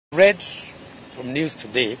Read from news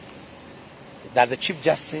today that the Chief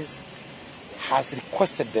Justice has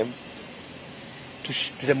requested them to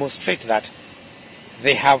demonstrate that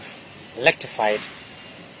they have rectified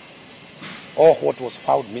all what was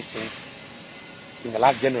found missing in the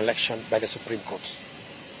last general election by the Supreme Court.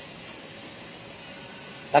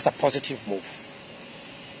 That's a positive move,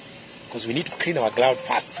 because we need to clean our ground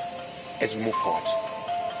fast as we move forward.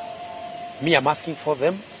 Me, I'm asking for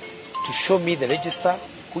them to show me the register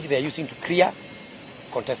which they are using to clear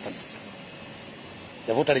contestants.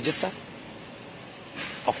 The voter register,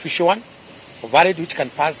 official one, valid, which can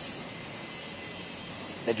pass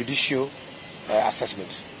the judicial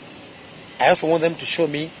assessment. I also want them to show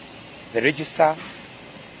me the register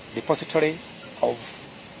depository of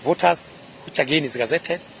voters, which again is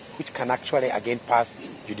gazetted, which can actually again pass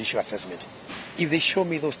judicial assessment. If they show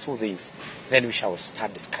me those two things, then we shall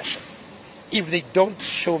start discussion. If they don't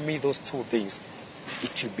show me those two things,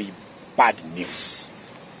 it will be bad news.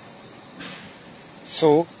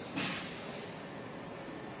 So,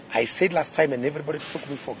 I said last time, and everybody took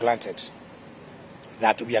me for granted,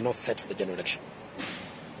 that we are not set for the general election.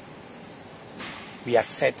 We are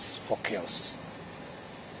set for chaos.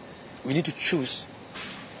 We need to choose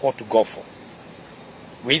what to go for.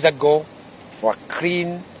 We either go for a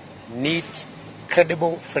clean, neat,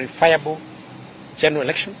 credible, verifiable general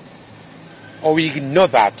election, or we ignore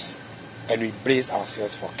that and we brace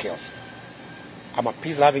ourselves for chaos. I'm a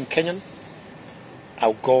peace-loving Kenyan.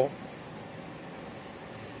 I'll go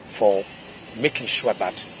for making sure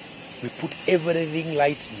that we put everything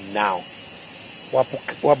right now.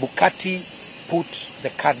 Wabukati put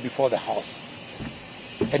the cart before the horse,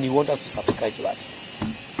 and you want us to subscribe to that.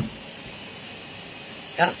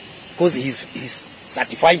 Yeah, because he's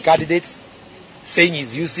certifying candidates, saying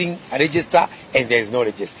he's using a register, and there is no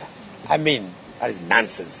register. I mean, that is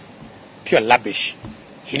nonsense. Pure rubbish.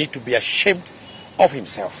 He needs to be ashamed of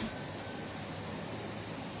himself.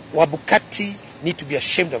 Wabukati need to be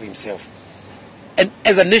ashamed of himself. And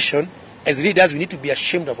as a nation, as leaders, we need to be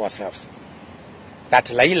ashamed of ourselves.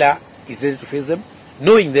 That Laila is ready to face them,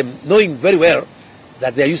 knowing very well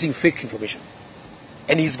that they are using fake information.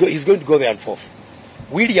 And he's going to go there on fourth.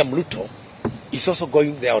 William Ruto is also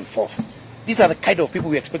going there on fourth. These are the kind of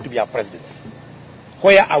people we expect to be our presidents.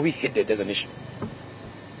 Where are we headed as a nation?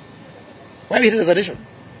 Where are we headed as a nation?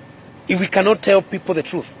 If we cannot tell people the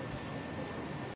truth,